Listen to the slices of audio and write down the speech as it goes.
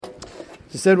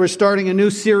As I said, we're starting a new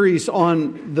series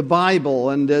on the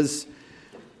Bible, and as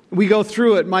we go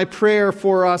through it, my prayer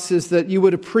for us is that you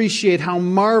would appreciate how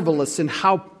marvelous and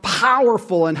how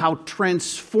powerful and how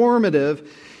transformative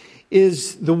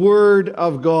is the Word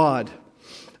of God.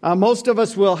 Most of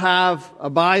us will have a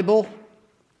Bible.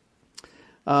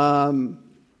 Not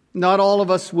all of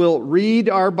us will read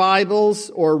our Bibles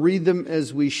or read them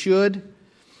as we should.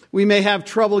 We may have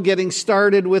trouble getting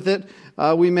started with it.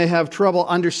 We may have trouble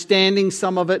understanding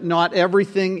some of it. Not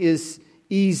everything is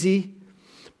easy.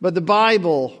 But the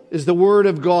Bible is the Word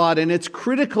of God, and it's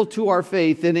critical to our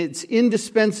faith, and it's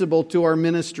indispensable to our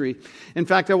ministry. In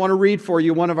fact, I want to read for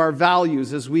you one of our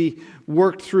values as we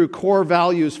worked through core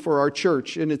values for our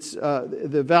church, and it's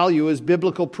the value is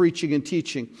biblical preaching and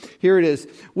teaching. Here it is.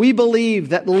 We believe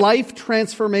that life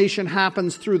transformation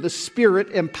happens through the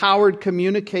Spirit-empowered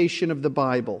communication of the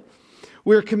Bible.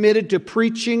 We're committed to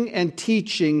preaching and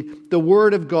teaching the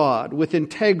Word of God with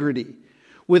integrity,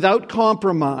 without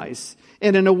compromise,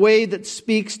 and in a way that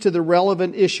speaks to the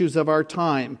relevant issues of our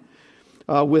time,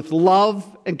 with love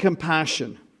and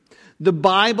compassion. The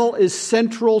Bible is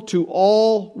central to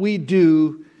all we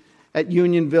do at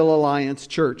Unionville Alliance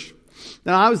Church.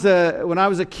 Now, when I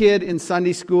was a kid in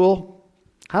Sunday school,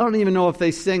 I don't even know if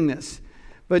they sing this,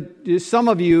 but some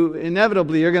of you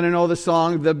inevitably are going to know the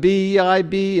song, the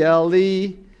Bible.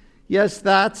 Yes,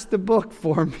 that's the book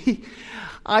for me.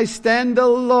 I stand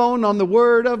alone on the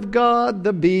Word of God,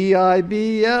 the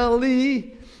Bible.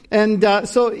 And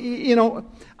so, you know,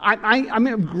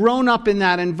 I'm grown up in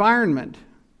that environment.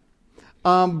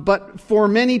 But for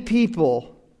many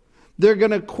people, they're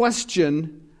going to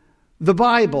question the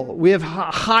Bible. We have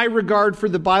high regard for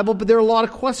the Bible, but there are a lot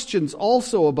of questions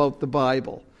also about the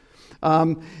Bible.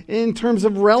 In terms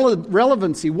of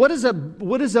relevancy, what is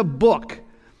a book?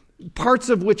 Parts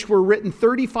of which were written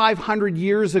 3,500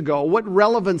 years ago. What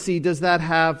relevancy does that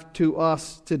have to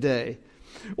us today?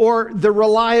 Or the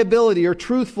reliability or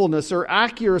truthfulness or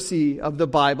accuracy of the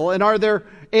Bible. And are there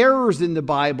errors in the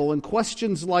Bible and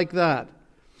questions like that?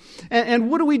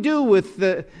 And what do we do with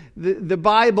the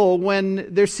Bible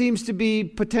when there seems to be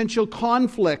potential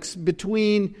conflicts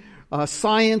between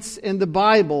science and the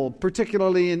Bible,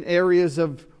 particularly in areas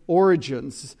of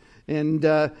origins and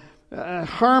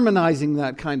harmonizing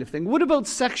that kind of thing? What about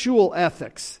sexual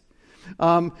ethics?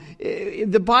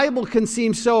 The Bible can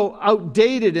seem so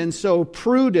outdated and so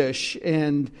prudish,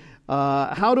 and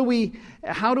how do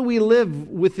we live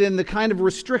within the kind of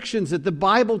restrictions that the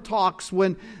Bible talks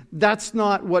when that's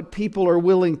not what people are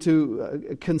willing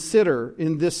to consider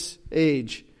in this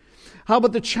age? How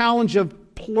about the challenge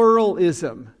of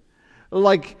pluralism?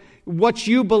 Like what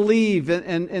you believe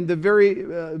and the very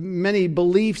many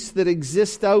beliefs that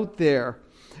exist out there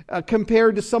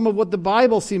compared to some of what the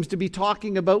Bible seems to be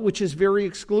talking about, which is very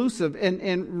exclusive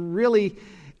and really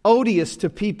odious to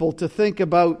people to think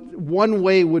about one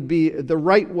way would be the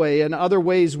right way and other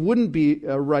ways wouldn't be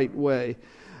a right way.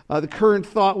 The current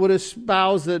thought would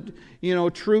espouse that, you know,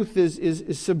 truth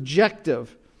is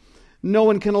subjective. No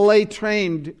one can lay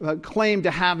claim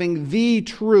to having the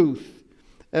truth,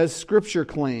 as Scripture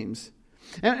claims.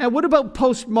 And what about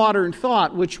postmodern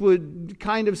thought, which would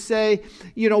kind of say,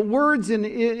 you know, words in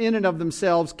and of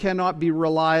themselves cannot be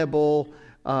reliable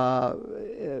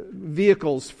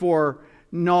vehicles for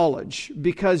knowledge,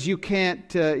 because you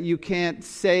can't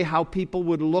say how people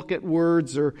would look at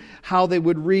words or how they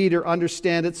would read or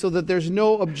understand it, so that there's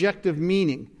no objective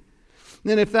meaning.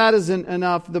 And if that isn't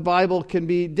enough, the Bible can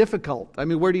be difficult. I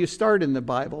mean, where do you start in the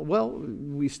Bible? Well,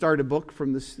 we start a book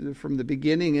from the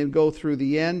beginning and go through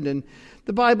the end. And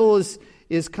the Bible is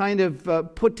kind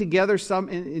of put together some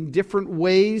in different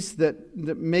ways that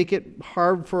make it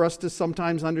hard for us to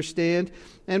sometimes understand.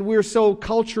 And we're so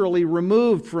culturally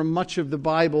removed from much of the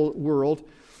Bible world.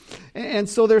 And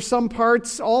so there's some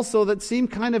parts also that seem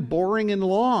kind of boring and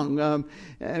long.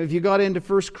 If you got into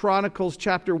 1 Chronicles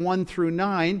chapter 1 through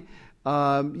 9,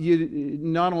 you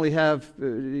not only have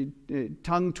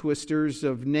tongue twisters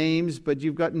of names, but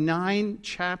you've got 9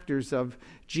 chapters of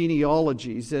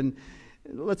genealogies. And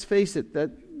let's face it,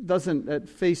 that doesn't, at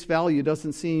face value,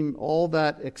 doesn't seem all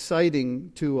that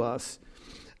exciting to us.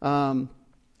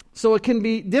 So it can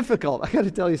be difficult. I got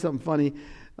to tell you something funny.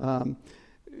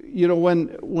 You know,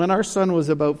 when our son was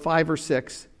about 5 or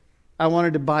 6, I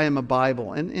wanted to buy him a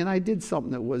Bible, and I did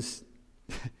something that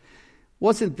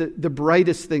wasn't the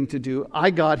brightest thing to do.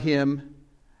 I got him,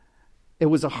 it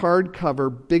was a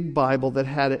hardcover big Bible that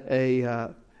had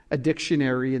a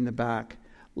dictionary in the back.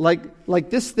 Like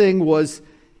this thing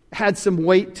had some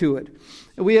weight to it.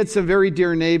 We had some very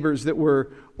dear neighbors that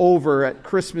were over at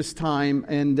Christmas time,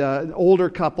 and an older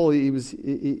couple. He was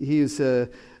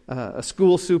a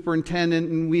school superintendent,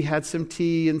 and we had some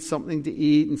tea and something to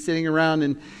eat and sitting around,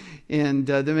 and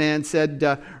the man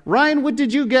said, Ryan, what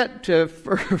did you get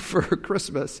for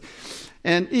Christmas?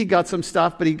 And he got some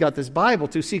stuff, but he got this Bible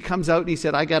too. So he comes out and he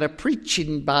said, I got a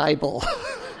preaching Bible.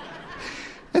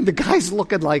 And the guy's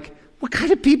looking like, what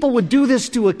kind of people would do this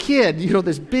to a kid?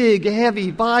 This big,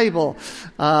 heavy Bible.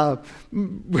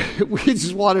 We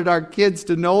just wanted our kids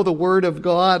to know the Word of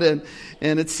God, and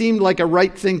it seemed like a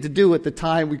right thing to do at the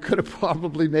time. We could have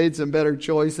probably made some better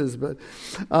choices, but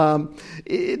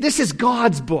this is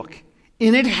God's book,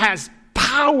 and it has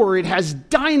power, it has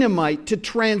dynamite to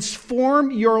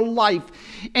transform your life,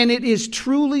 and it is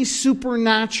truly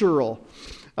supernatural.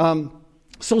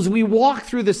 So as we walk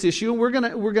through this issue, we're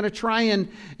gonna try and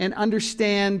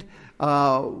understand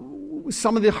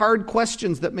some of the hard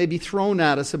questions that may be thrown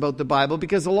at us about the Bible,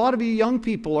 because a lot of you young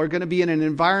people are going to be in an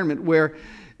environment where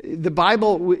the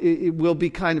Bible will be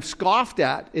kind of scoffed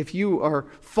at if you are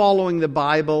following the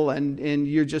Bible and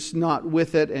you're just not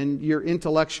with it and you're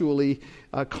intellectually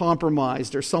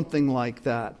compromised or something like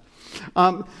that.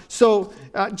 So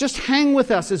just hang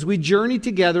with us as we journey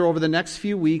together over the next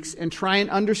few weeks and try and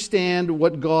understand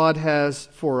what God has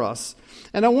for us.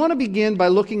 And I want to begin by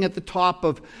looking at the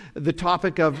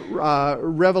topic of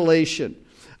revelation,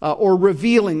 or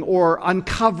revealing, or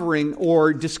uncovering,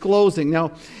 or disclosing.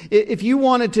 Now, if you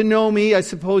wanted to know me, I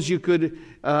suppose you could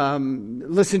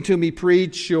listen to me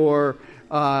preach, or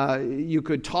you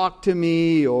could talk to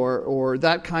me, or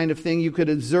that kind of thing. You could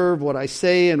observe what I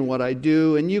say and what I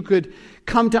do, and you could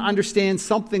come to understand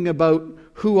something about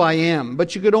who I am.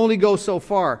 But you could only go so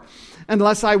far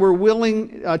unless I were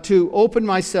willing to open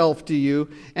myself to you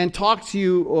and talk to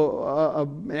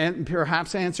you, and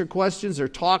perhaps answer questions, or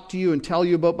talk to you and tell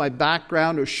you about my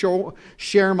background, or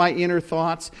share my inner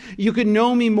thoughts. You could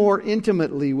know me more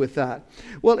intimately with that.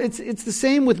 Well, it's the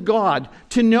same with God.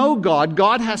 To know God,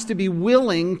 God has to be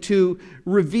willing to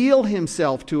reveal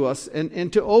himself to us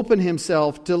and to open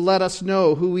himself to let us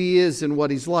know who he is and what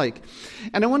he's like.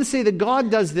 And I want to say that God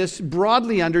does this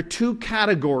broadly under two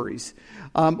categories.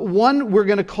 One we're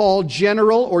going to call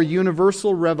general or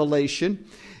universal revelation.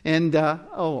 And,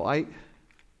 I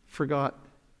forgot.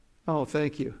 Oh,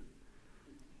 thank you.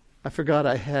 I forgot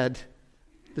I had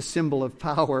the symbol of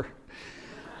power.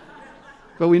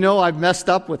 But we know I've messed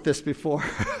up with this before.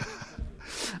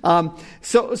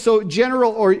 So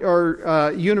general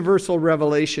or universal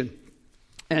revelation.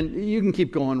 And you can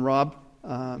keep going, Rob.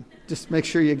 Just make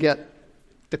sure you get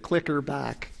the clicker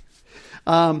back.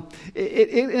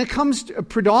 It comes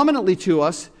predominantly to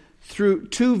us through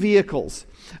two vehicles.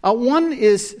 One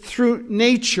is through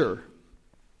nature.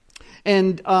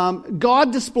 And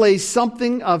God displays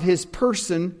something of his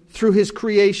person through his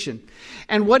creation.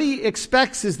 And what he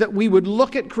expects is that we would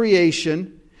look at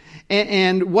creation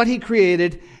and what he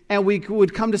created, and we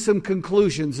would come to some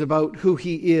conclusions about who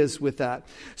he is with that.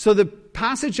 So the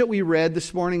passage that we read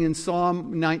this morning in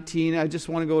Psalm 19, I just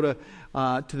want to go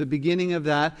to the beginning of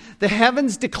that. The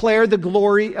heavens declare the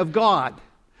glory of God.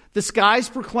 The skies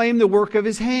proclaim the work of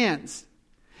his hands.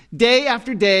 Day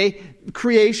after day,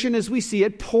 creation as we see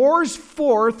it pours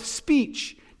forth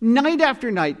speech. Night after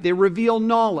night, they reveal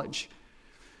knowledge.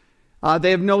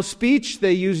 They have no speech,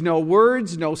 they use no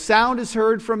words, no sound is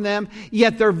heard from them,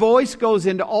 yet their voice goes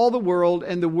into all the world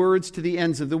and the words to the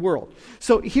ends of the world.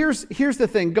 So here's the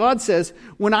thing. God says,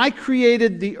 when I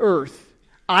created the earth,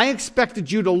 I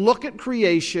expected you to look at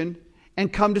creation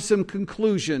and come to some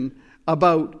conclusion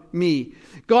about me.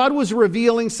 God was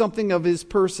revealing something of his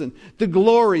person, the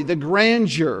glory, the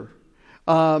grandeur.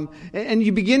 And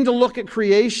you begin to look at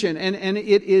creation, and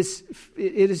it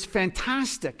is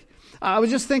fantastic. I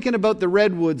was just thinking about the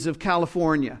redwoods of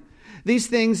California. These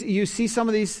things, you see some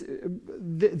of these,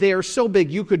 they are so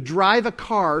big, you could drive a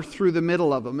car through the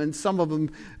middle of them, and some of them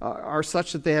are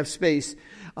such that they have space.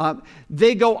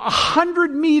 They go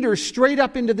 100 meters straight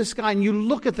up into the sky, and you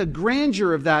look at the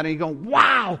grandeur of that, and you go,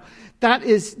 wow, that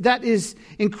is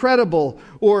incredible.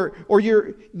 Or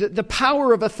the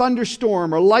power of a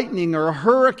thunderstorm, or lightning, or a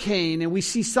hurricane, and we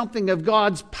see something of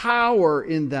God's power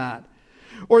in that.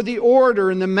 Or the order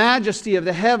and the majesty of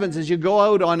the heavens as you go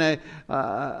out on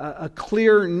a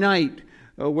clear night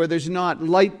where there's not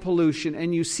light pollution,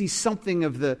 and you see something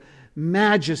of the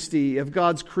majesty of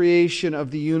God's creation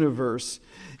of the universe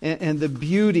and the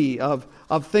beauty of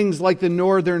things like the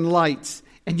northern lights.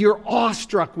 And you're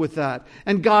awestruck with that.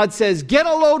 And God says, get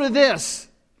a load of this.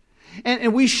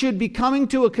 And we should be coming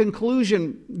to a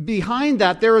conclusion behind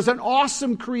that. There is an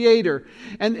awesome creator.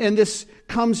 And this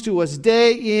comes to us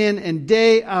day in and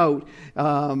day out.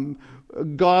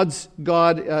 God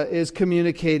is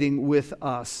communicating with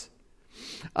us.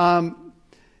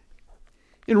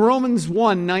 In Romans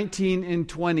 1:19 and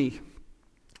 20,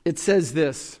 it says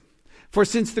this: "For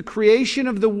since the creation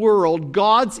of the world,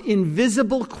 God's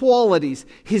invisible qualities,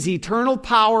 his eternal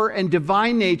power and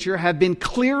divine nature have been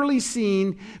clearly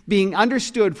seen, being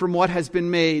understood from what has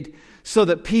been made, so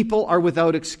that people are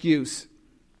without excuse.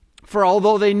 For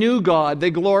although they knew God,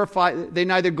 they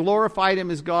neither glorified him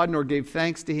as God nor gave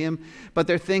thanks to him, but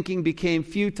their thinking became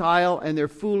futile and their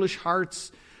foolish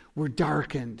hearts were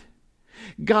darkened."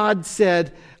 God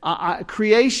said,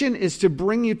 creation is to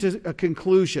bring you to a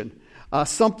conclusion,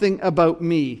 something about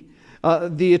me.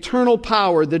 The eternal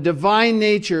power, the divine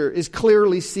nature is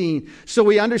clearly seen. So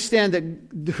we understand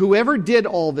that whoever did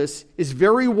all this is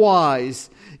very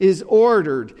wise, is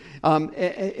ordered,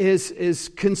 is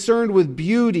concerned with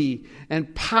beauty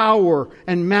and power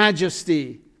and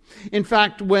majesty. In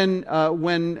fact, when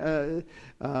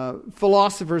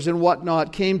philosophers and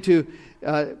whatnot came to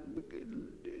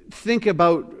think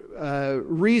about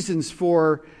reasons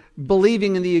for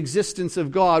believing in the existence of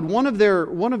God, one of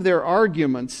their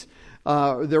arguments,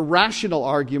 their rational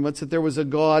arguments that there was a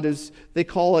God, is they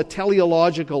call a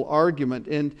teleological argument,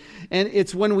 and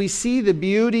it's when we see the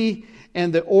beauty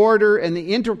and the order and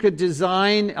the intricate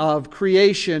design of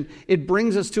creation, it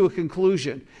brings us to a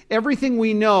conclusion. Everything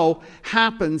we know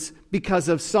happens because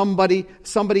of somebody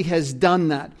has done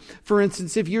that. For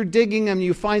instance, if you're digging and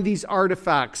you find these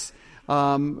artifacts,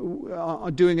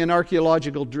 doing an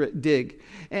archaeological dig,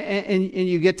 and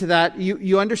you get to that,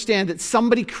 you understand that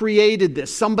somebody created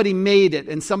this, somebody made it,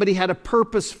 and somebody had a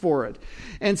purpose for it.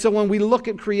 And so when we look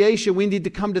at creation, we need to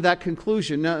come to that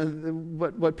conclusion. Now,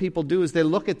 what people do is they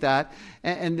look at that,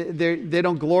 and they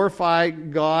don't glorify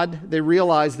God. They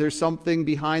realize there's something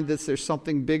behind this. There's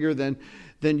something bigger than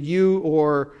you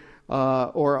or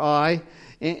I,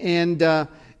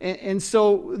 and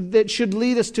so that should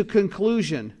lead us to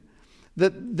conclusion.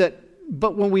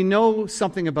 But when we know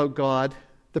something about God,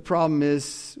 the problem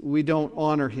is we don't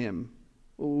honor him.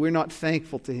 We're not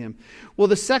thankful to him. Well,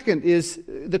 the second is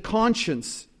the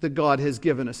conscience that God has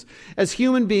given us. As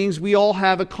human beings, we all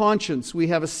have a conscience. We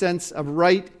have a sense of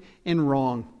right and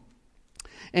wrong.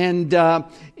 And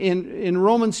in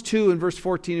Romans 2 and verse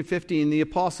 14 and 15, the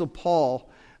Apostle Paul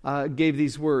gave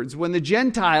these words: "When the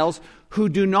Gentiles who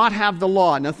do not have the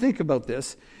law," now think about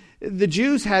this, the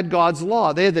Jews had God's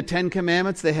law. They had the Ten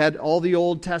Commandments. They had all the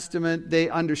Old Testament. They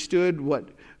understood what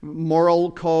moral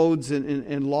codes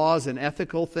and laws and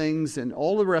ethical things and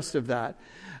all the rest of that.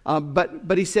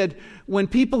 But he said, when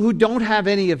people who don't have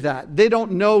any of that, they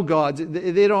don't know God,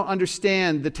 they don't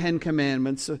understand the Ten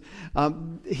Commandments,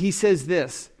 he says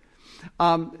this,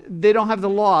 they don't have the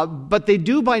law, but they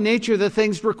do by nature the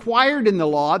things required in the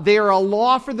law. They are a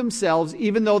law for themselves,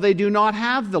 even though they do not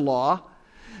have the law.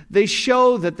 They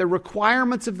show that the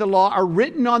requirements of the law are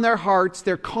written on their hearts,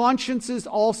 their consciences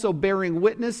also bearing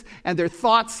witness, and their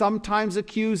thoughts sometimes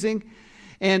accusing,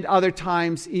 and other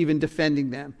times even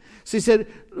defending them. So he said,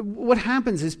 what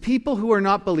happens is people who are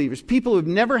not believers, people who have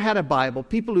never had a Bible,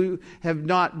 people who have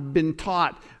not been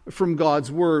taught from God's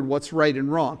Word what's right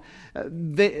and wrong,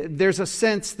 there's a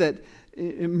sense that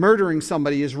murdering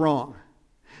somebody is wrong.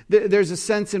 There's a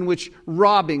sense in which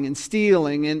robbing and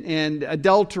stealing and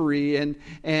adultery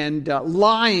and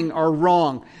lying are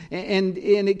wrong. And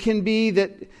it can be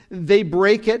that they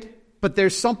break it, but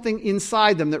there's something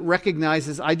inside them that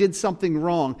recognizes, I did something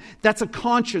wrong. That's a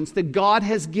conscience that God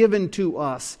has given to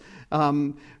us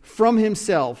from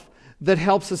himself that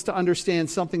helps us to understand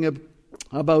something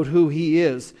about who he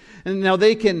is. And now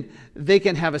they can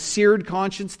have a seared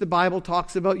conscience, the Bible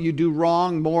talks about. You do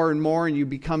wrong more and more and you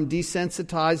become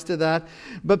desensitized to that.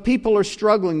 But people are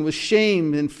struggling with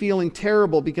shame and feeling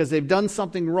terrible because they've done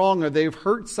something wrong or they've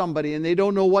hurt somebody and they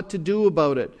don't know what to do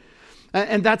about it.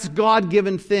 And that's a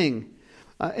God-given thing.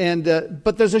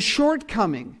 But there's a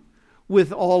shortcoming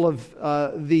with all of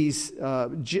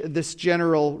this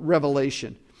general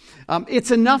revelation.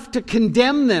 It's enough to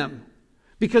condemn them,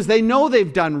 because they know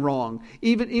they've done wrong.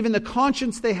 Even the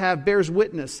conscience they have bears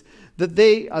witness that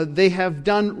they have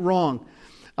done wrong.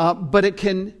 But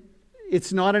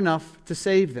it's not enough to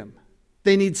save them.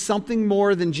 They need something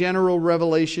more than general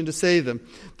revelation to save them.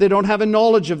 They don't have a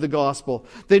knowledge of the gospel.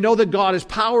 They know that God is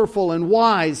powerful and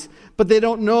wise, but they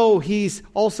don't know he's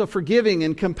also forgiving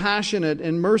and compassionate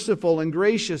and merciful and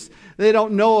gracious. They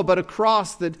don't know about a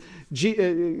cross that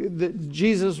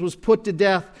Jesus was put to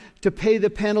death to pay the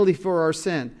penalty for our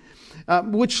sin.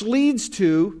 Which leads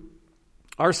to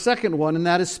our second one, and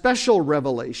that is special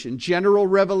revelation. General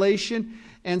revelation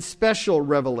and special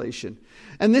revelation.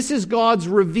 And this is God's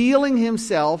revealing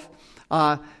himself,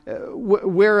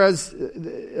 whereas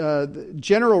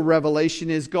general revelation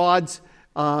is God's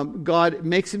God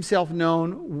makes himself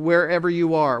known wherever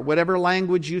you are, whatever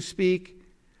language you speak,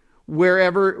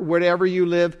 wherever you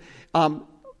live.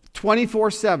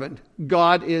 24/7,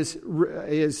 God is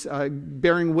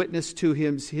bearing witness to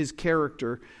his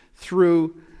character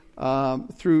through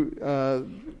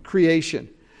creation.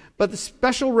 But the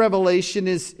special revelation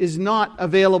is not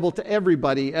available to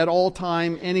everybody at all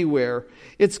time, anywhere.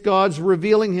 It's God's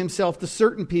revealing himself to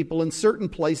certain people in certain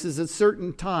places at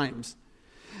certain times.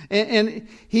 And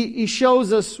he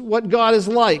shows us what God is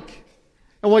like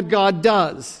and what God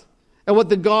does and what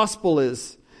the gospel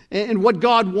is and what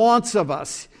God wants of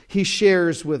us. He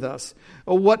shares with us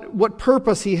what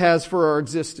purpose he has for our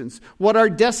existence, what our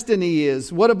destiny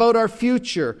is, what about our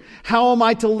future, how am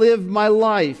I to live my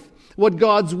life, what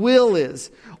God's will is.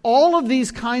 All of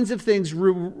these kinds of things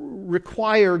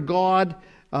require God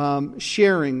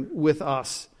sharing with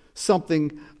us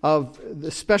something of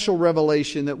the special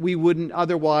revelation that we wouldn't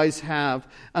otherwise have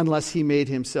unless he made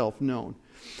himself known.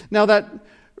 Now that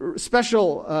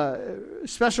special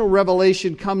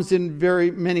revelation comes in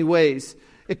very many ways.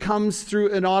 It comes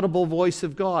through an audible voice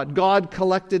of God. God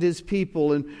collected his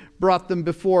people and brought them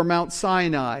before Mount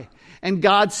Sinai. And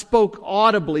God spoke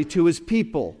audibly to his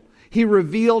people. He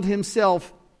revealed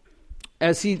himself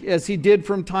as he did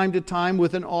from time to time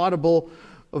with an audible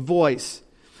voice.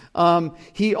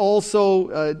 He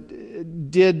also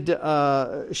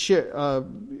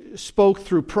spoke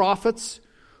through prophets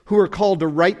who are called to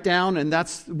write down, and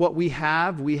that's what we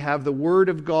have. We have the Word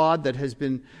of God that has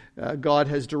been God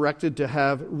has directed to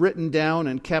have written down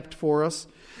and kept for us.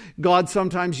 God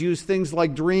sometimes used things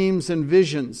like dreams and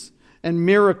visions and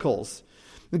miracles.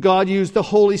 God used the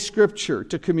Holy Scripture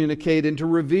to communicate and to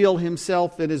reveal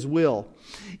himself and his will.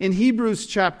 In Hebrews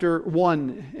chapter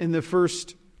 1, in the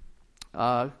first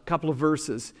couple of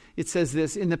verses, it says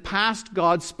this: "In the past,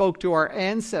 God spoke to our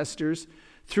ancestors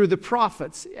through the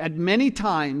prophets at many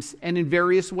times and in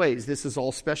various ways." This is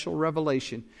all special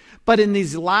revelation. "But in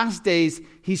these last days,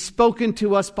 he's spoken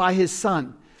to us by his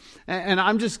Son." And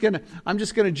I'm just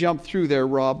gonna jump through there,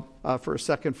 Rob, for a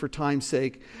second for time's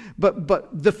sake.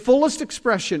 But the fullest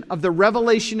expression of the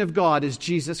revelation of God is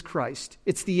Jesus Christ.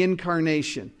 It's the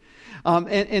incarnation.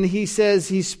 And he says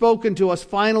he's spoken to us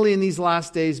finally in these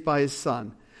last days by his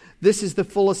Son. This is the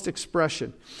fullest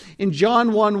expression. In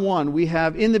John 1:1, we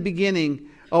have, "In the beginning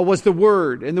was the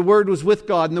Word, and the Word was with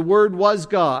God, and the Word was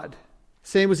God."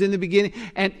 Same was in the beginning,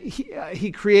 and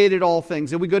he created all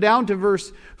things. And we go down to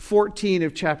verse 14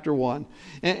 of chapter 1,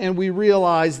 and we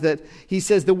realize that he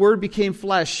says, "The Word became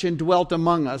flesh and dwelt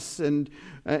among us, and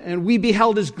we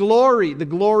beheld his glory," the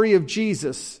glory of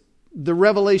Jesus, the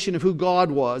revelation of who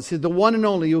God was, the one and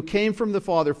only who came from the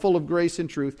Father, full of grace and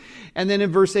truth. And then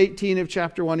in verse 18 of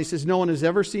chapter 1, he says, "No one has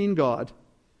ever seen God.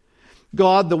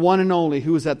 God, the one and only,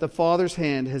 who is at the Father's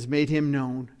hand, has made him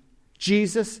known."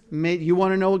 Jesus made, you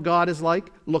want to know what God is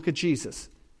like? Look at Jesus.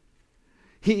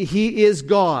 He is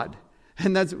God.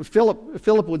 And that's what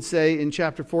Philip would say in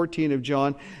chapter 14 of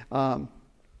John.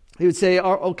 He would say,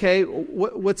 "Okay,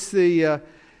 what's the...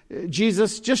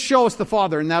 Jesus, just show us the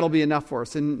Father and that'll be enough for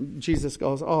us." And Jesus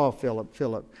goes, "Oh, Philip,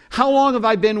 how long have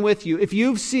I been with you? If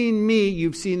you've seen me,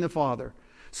 you've seen the Father."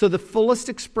 So the fullest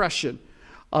expression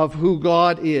of who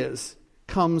God is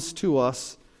comes to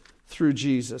us through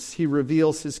Jesus. He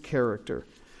reveals his character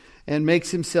and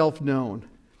makes himself known.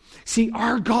 See,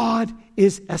 our God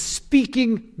is a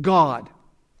speaking God.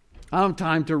 I don't have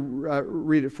time to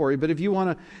read it for you, but if you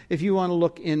want to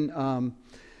look in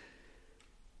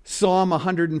Psalm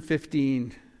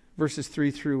 115, verses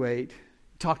 3 through 8,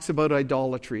 it talks about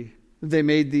idolatry. They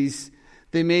made these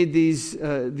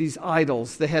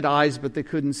idols. They had eyes, but they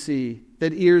couldn't see. They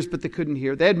had ears, but they couldn't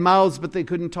hear. They had mouths, but they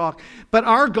couldn't talk. But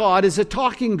our God is a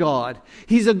talking God.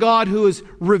 He's a God who has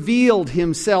revealed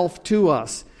himself to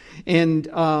us. And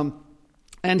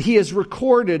he has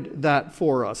recorded that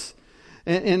for us.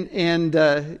 And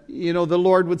the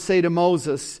Lord would say to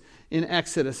Moses in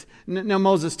Exodus, "Now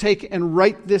Moses, take and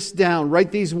write this down.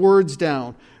 Write these words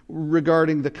down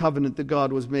regarding the covenant that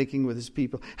God was making with his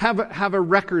people. Have a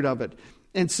record of it."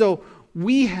 And so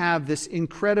we have this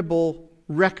incredible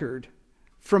record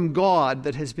from God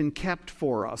that has been kept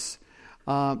for us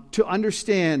to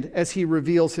understand as he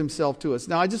reveals himself to us.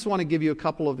 Now, I just want to give you a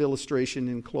couple of illustrations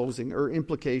in closing, or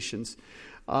implications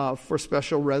for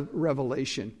special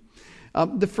revelation.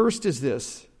 The first is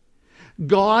this: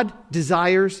 God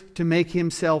desires to make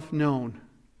himself known.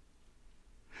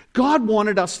 God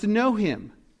wanted us to know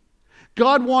him.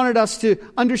 God wanted us to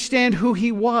understand who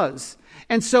he was.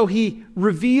 And so he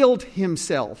revealed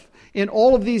himself in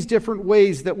all of these different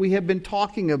ways that we have been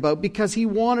talking about because he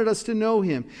wanted us to know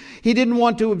him. He didn't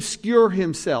want to obscure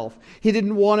himself. He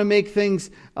didn't want to make things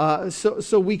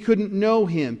so we couldn't know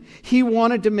him. He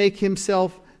wanted to make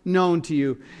himself known to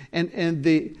you. And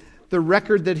the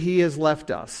record that he has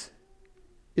left us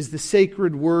is the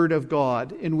sacred word of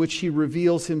God in which he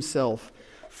reveals himself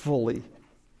fully.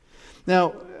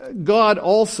 Now, God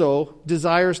also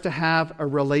desires to have a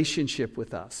relationship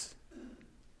with us.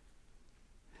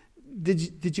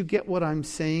 Did you get what I'm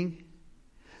saying?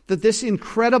 That this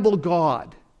incredible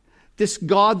God, this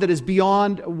God that is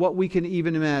beyond what we can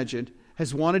even imagine,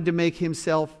 has wanted to make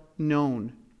himself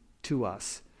known to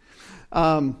us.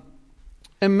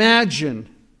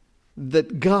 Imagine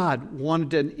that God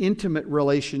wanted an intimate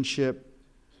relationship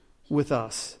with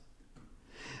us.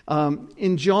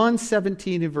 In John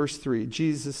 17 and verse 3,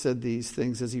 Jesus said these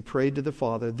things as he prayed to the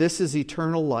Father. This is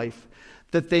eternal life,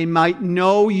 that they might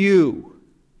know you,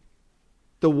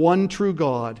 the one true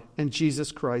God, and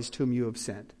Jesus Christ whom you have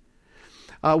sent.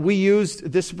 We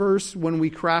used this verse when we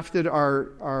crafted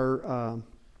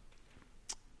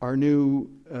our new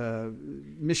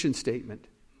mission statement.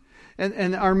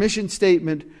 And our mission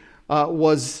statement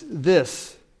was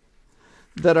this,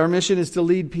 that our mission is to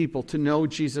lead people to know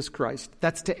Jesus Christ.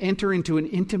 That's to enter into an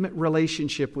intimate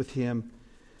relationship with him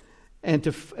and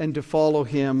to follow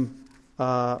him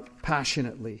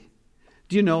passionately.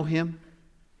 Do you know him?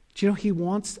 Do you know he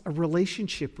wants a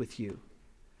relationship with you?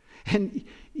 And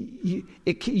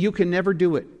you can never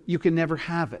do it. You can never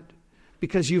have it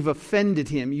because you've offended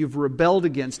him. You've rebelled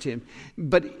against him.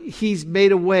 But he's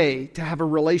made a way to have a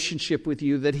relationship with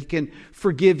you that he can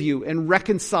forgive you and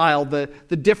reconcile the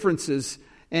differences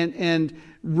and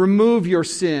remove your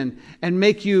sin and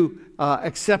make you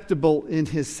acceptable in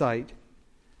his sight.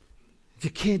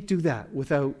 You can't do that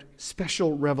without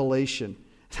special revelation.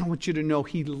 I want you to know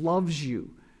he loves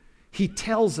you. He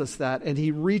tells us that, and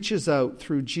he reaches out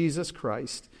through Jesus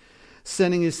Christ,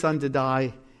 sending his Son to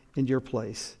die in your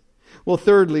place. Well,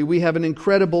 thirdly, we have an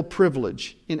incredible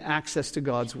privilege in access to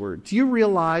God's Word. Do you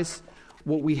realize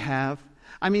what we have?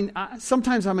 I mean,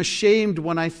 sometimes I'm ashamed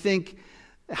when I think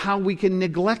how we can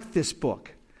neglect this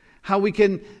book, how we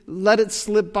can let it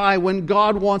slip by when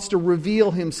God wants to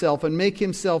reveal himself and make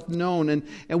himself known. And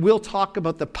we'll talk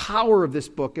about the power of this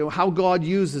book and how God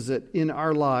uses it in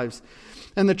our lives.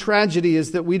 And the tragedy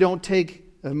is that we don't take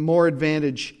more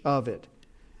advantage of it.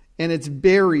 And it's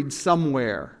buried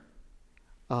somewhere.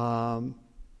 And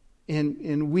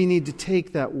we need to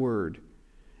take that word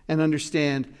and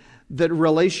understand that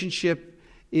relationship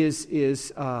is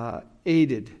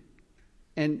aided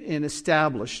and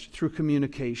established through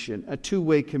communication, a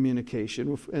two-way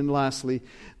communication. And lastly,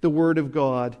 the Word of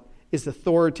God is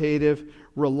authoritative,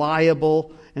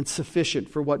 reliable, and sufficient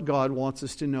for what God wants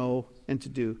us to know and to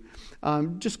do.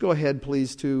 Just go ahead,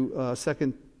 please, to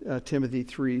 2 Timothy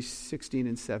 3:16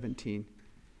 and 17.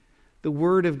 The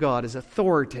Word of God is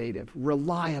authoritative,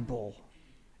 reliable.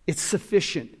 It's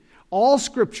sufficient. All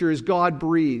Scripture is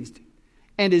God-breathed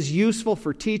and is useful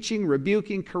for teaching,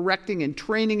 rebuking, correcting, and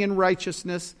training in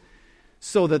righteousness,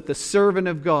 so that the servant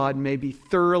of God may be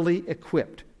thoroughly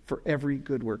equipped for every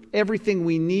good work. Everything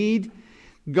we need,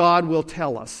 God will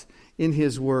tell us in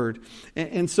His Word.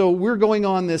 And so we're going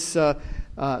on this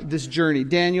journey.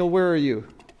 Daniel, where are you?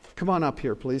 Come on up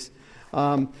here, please.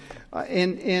 In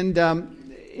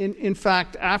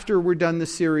fact, after we're done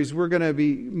this series, we're going to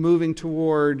be moving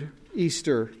toward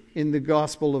Easter in the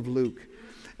Gospel of Luke.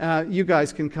 You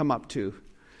guys can come up too,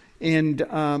 and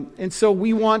so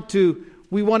we want to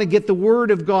get the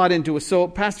Word of God into us. So,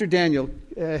 Pastor Daniel,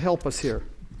 help us here.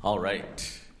 All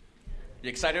right, you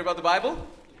excited about the Bible?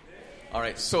 All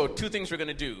right. So, two things we're going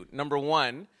to do. Number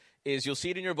one is you'll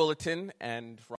see it in your bulletin and.